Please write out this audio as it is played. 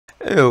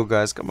Yo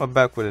guys, coming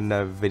back with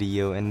another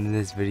video, and in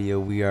this video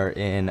we are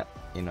in,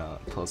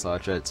 Plus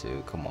Ultra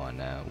 2. Come on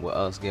now, what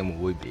else game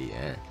would we be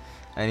in?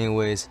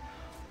 Anyways,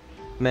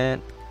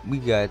 man, we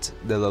got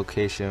the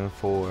location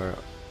for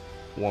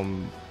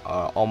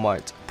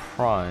Walmart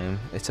Prime.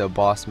 It's a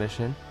boss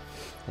mission,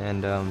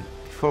 and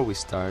before we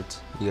start,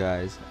 you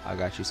guys, I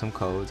got you some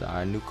codes.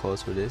 I new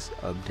codes for this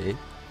update.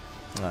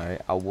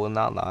 Alright, I will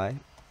not lie,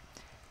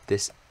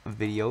 this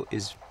video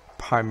is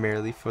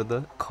primarily for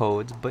the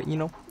codes, but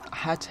I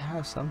had to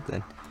have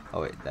something.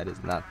 Oh wait, that is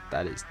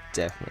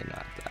definitely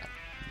not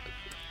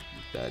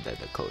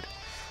the code.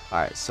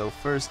 Alright, so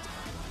first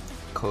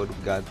code we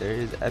got there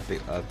is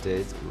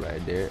EpicUpdate,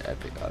 right there,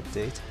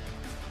 EpicUpdate.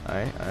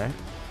 Alright.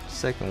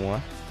 Second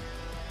one,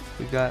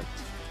 we got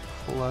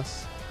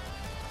PlusPower.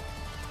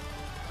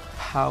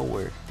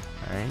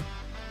 Alright,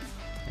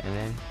 and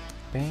then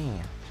bam,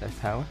 that's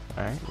power.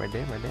 Alright, right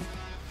there.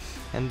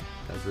 And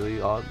that's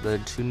really all. The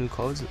two new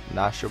codes,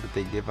 not sure what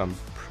they give. I'm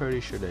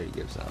pretty sure they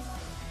give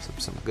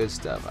some good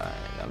stuff. Alright,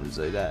 I'm just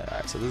like that.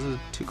 Alright, so those are the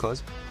two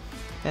codes,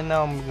 and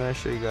now I'm gonna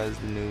show you guys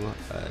the new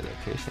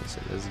location.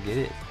 So let's get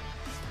it.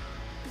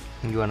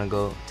 You wanna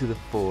go to the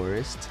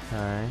forest.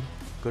 Alright,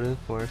 go to the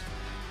forest,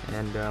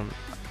 and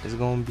it's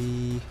gonna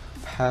be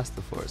past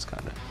the forest,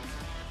 kinda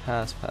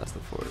past the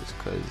forest,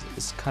 cause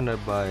it's kinda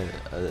by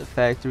a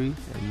factory,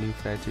 a new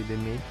factory they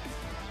made.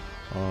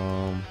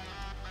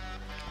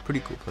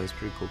 Pretty cool place.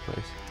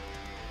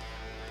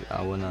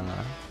 I will not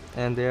lie.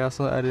 And they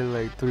also added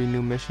like 3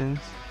 new missions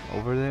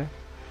over there,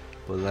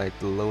 but like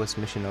the lowest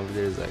mission over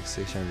there is like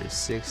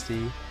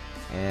 660,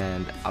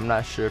 and I'm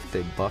not sure if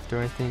they buffed or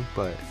anything,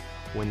 but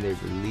when they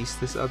released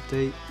this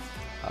update,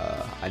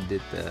 I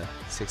did the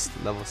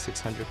level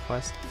 600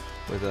 quest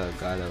with a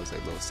guy that was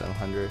like level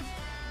 700,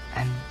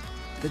 and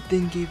the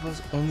thing gave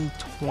us only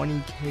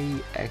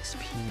 20k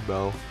XP,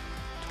 bro.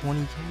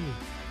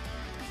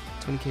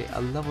 20k,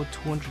 a level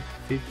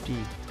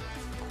 250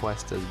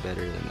 quest does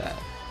better than that.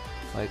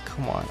 Like,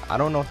 come on. I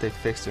don't know if they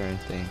fixed or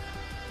anything,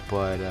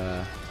 but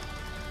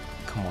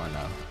come on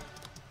now.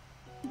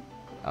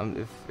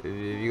 If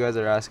you guys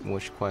are asking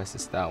which quest,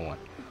 it's that one.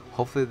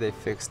 Hopefully they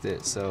fixed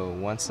it, so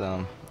once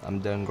I'm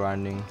done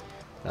grinding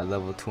that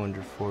level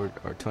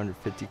 240 or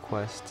 250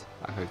 quest,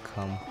 I could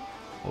come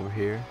over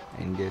here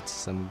and get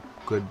some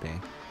good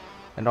bang.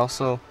 And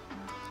also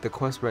the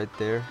quest right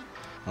there,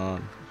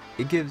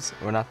 it gives,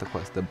 or not the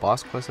quest, the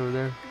boss quest over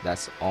there,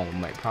 that's on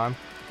my prime,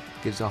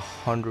 gives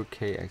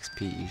 100k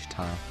XP each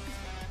time.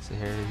 So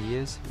here he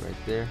is right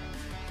there,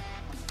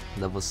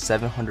 level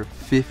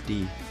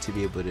 750 to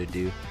be able to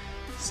do.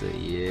 So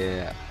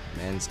yeah,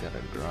 man's gotta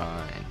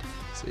grind.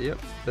 So yep,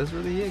 that's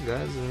really it,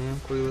 guys.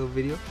 Quick little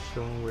video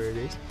showing where it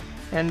is,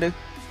 and a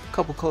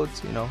couple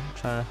codes,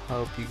 trying to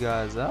help you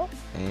guys out.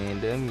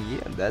 And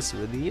yeah, that's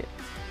really it.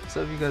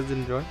 So if you guys did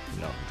enjoy,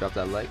 drop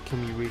that like.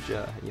 Can we reach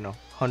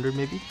 100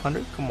 maybe?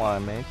 100? Come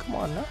on, man. Come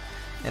on now.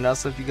 And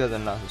also, if you guys are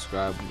not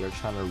subscribed, we are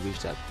trying to reach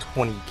that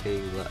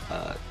 20k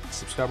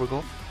subscriber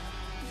goal.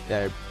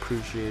 I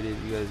appreciate it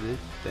if you guys did.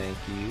 Thank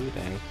you.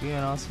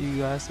 And I'll see you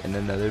guys in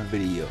another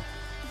video.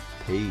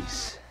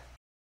 Peace.